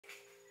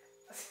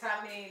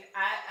I mean,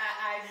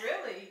 I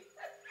really,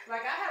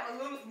 like, I have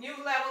a new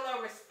level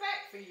of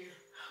respect for you.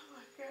 Oh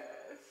my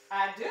gosh.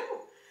 I do.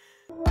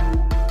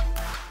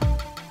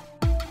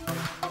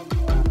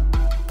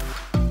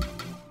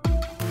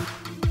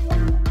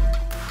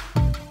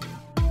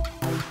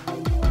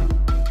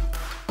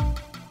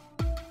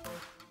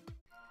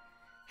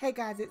 Hey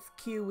guys, it's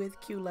Q with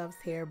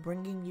QLovesHair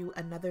bringing you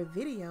another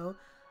video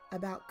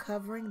about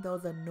covering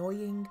those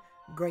annoying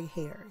gray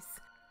hairs.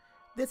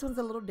 This one's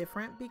a little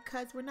different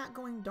because we're not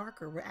going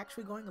darker. We're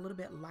actually going a little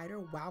bit lighter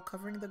while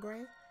covering the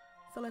gray.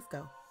 So let's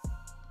go.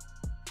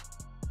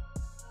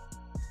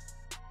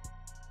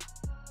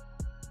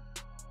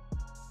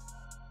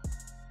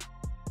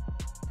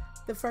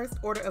 The first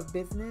order of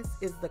business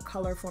is the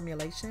color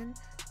formulation.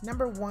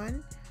 Number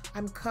one,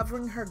 I'm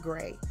covering her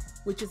gray,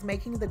 which is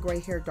making the gray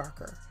hair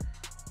darker.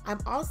 I'm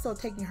also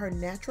taking her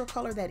natural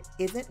color that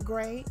isn't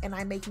gray and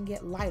I'm making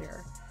it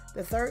lighter.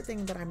 The third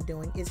thing that I'm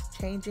doing is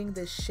changing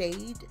the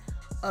shade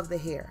of the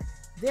hair.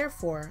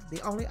 Therefore, the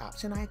only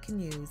option I can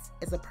use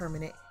is a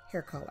permanent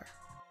hair color.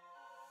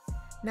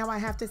 Now I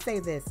have to say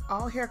this,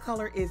 all hair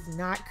color is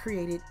not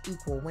created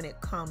equal when it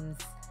comes,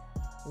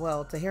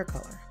 well, to hair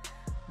color.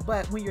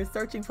 But when you're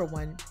searching for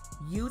one,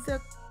 use a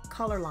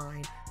color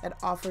line that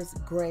offers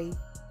gray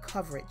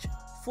coverage,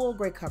 full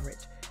gray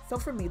coverage. So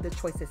for me, the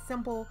choice is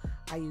simple.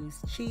 I use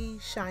Chi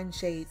Shine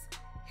Shades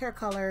hair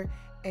color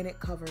and it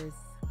covers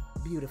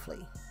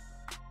beautifully.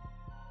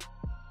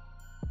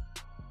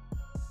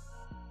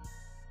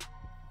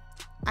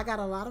 I got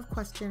a lot of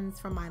questions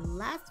from my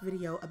last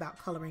video about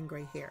coloring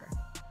gray hair.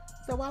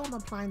 So while I'm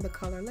applying the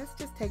color, let's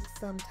just take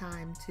some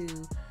time to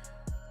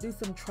do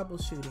some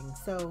troubleshooting.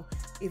 So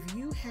if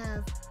you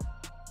have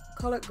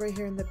colored gray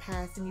hair in the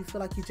past and you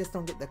feel like you just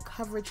don't get the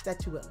coverage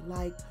that you would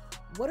like,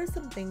 what are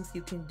some things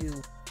you can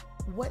do?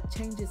 What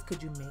changes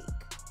could you make?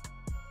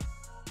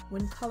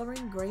 When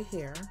coloring gray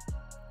hair,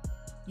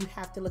 you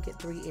have to look at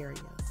three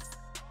areas: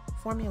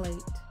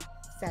 formulate,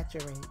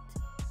 saturate,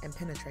 and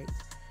penetrate.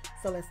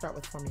 So let's start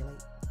with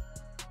formulate.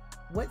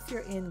 What's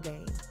your end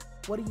game?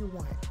 What do you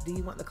want? Do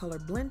you want the color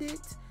blended?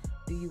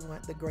 Do you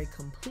want the gray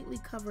completely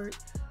covered?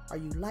 Are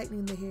you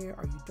lightening the hair?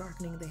 Are you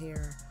darkening the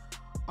hair?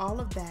 All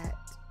of that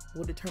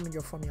will determine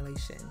your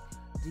formulation.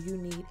 Do you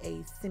need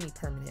a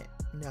semi-permanent?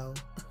 No,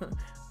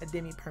 a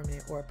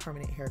demi-permanent or a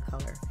permanent hair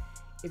color.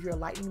 If you're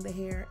lightening the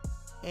hair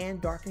and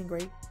darkening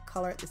gray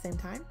color at the same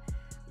time,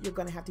 you're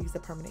gonna have to use a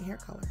permanent hair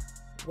color.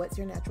 What's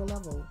your natural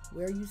level?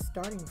 Where are you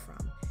starting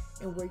from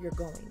and where you're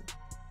going?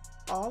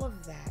 All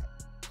of that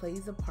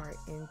plays a part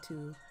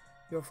into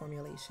your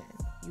formulation.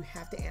 You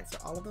have to answer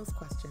all of those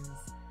questions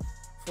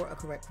for a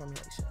correct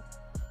formulation.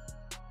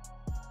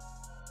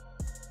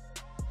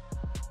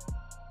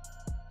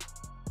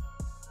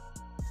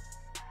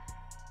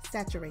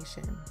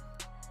 Saturation.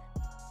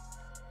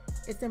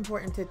 It's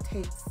important to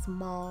take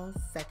small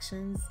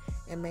sections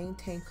and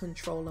maintain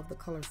control of the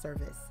color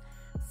surface.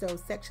 So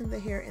section the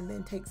hair and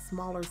then take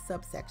smaller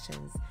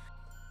subsections.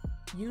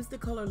 Use the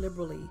color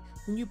liberally.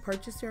 When you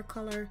purchase your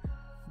color,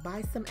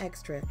 buy some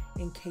extra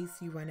in case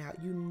you run out.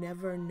 You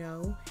never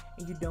know,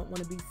 and you don't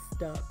want to be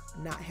stuck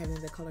not having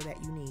the color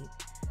that you need.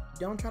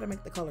 Don't try to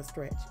make the color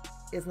stretch.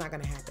 It's not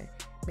going to happen.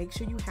 Make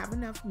sure you have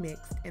enough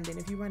mixed, and then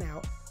if you run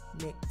out,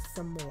 mix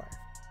some more.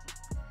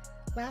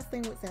 Last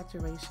thing with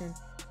saturation,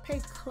 pay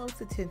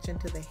close attention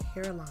to the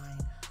hairline.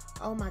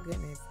 Oh my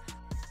goodness.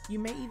 You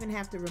may even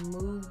have to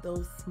remove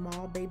those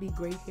small baby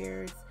gray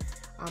hairs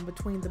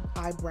between the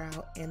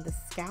eyebrow and the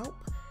scalp,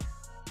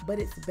 but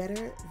it's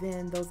better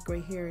than those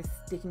gray hairs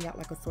sticking out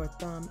like a sore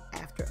thumb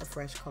after a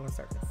fresh color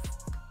surface.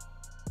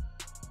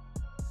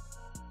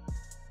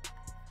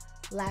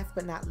 Last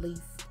but not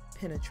least,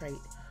 penetrate.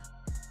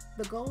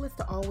 The goal is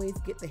to always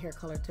get the hair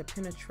color to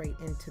penetrate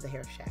into the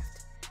hair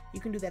shaft. You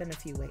can do that in a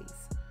few ways.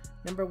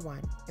 Number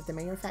one, if the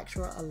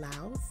manufacturer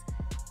allows,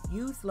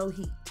 use low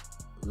heat,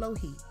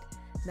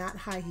 not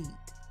high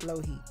heat, low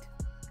heat.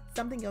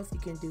 Something else you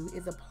can do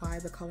is apply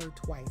the color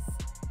twice.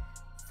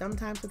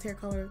 Sometimes with hair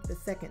color, the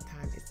second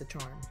time is the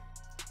charm.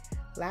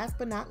 Last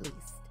but not least,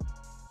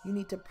 you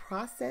need to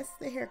process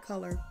the hair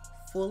color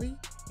fully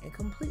and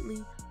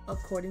completely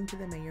according to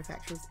the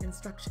manufacturer's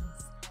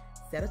instructions.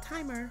 Set a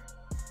timer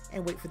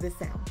and wait for this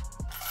sound.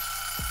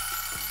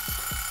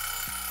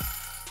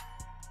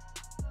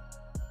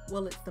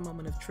 Well, it's the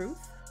moment of truth.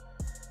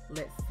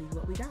 Let's see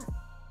what we got.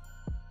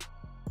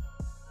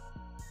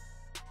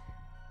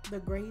 The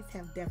grays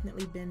have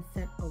definitely been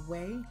sent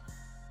away.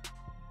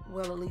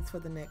 Well, at least for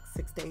the next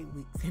 6 to 8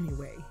 weeks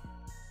anyway.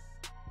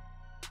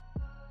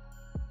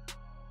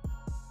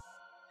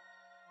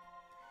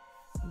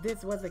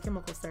 This was a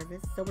chemical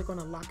service, so we're going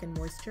to lock in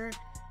moisture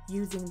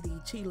using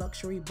the Chi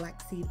Luxury Black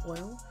Seed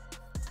Oil.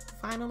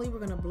 Finally, we're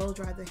going to blow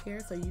dry the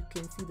hair so you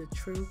can see the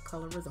true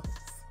color results.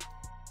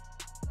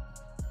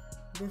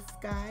 The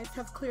skies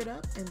have cleared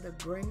up and the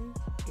gray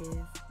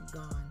is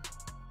gone.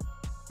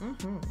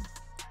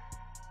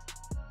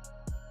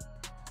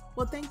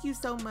 Well, thank you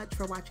so much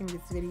for watching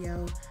this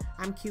video.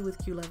 I'm Q with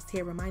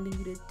QLovesHair, reminding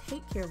you to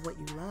take care of what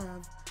you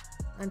love.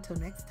 Until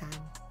next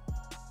time,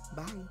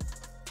 bye.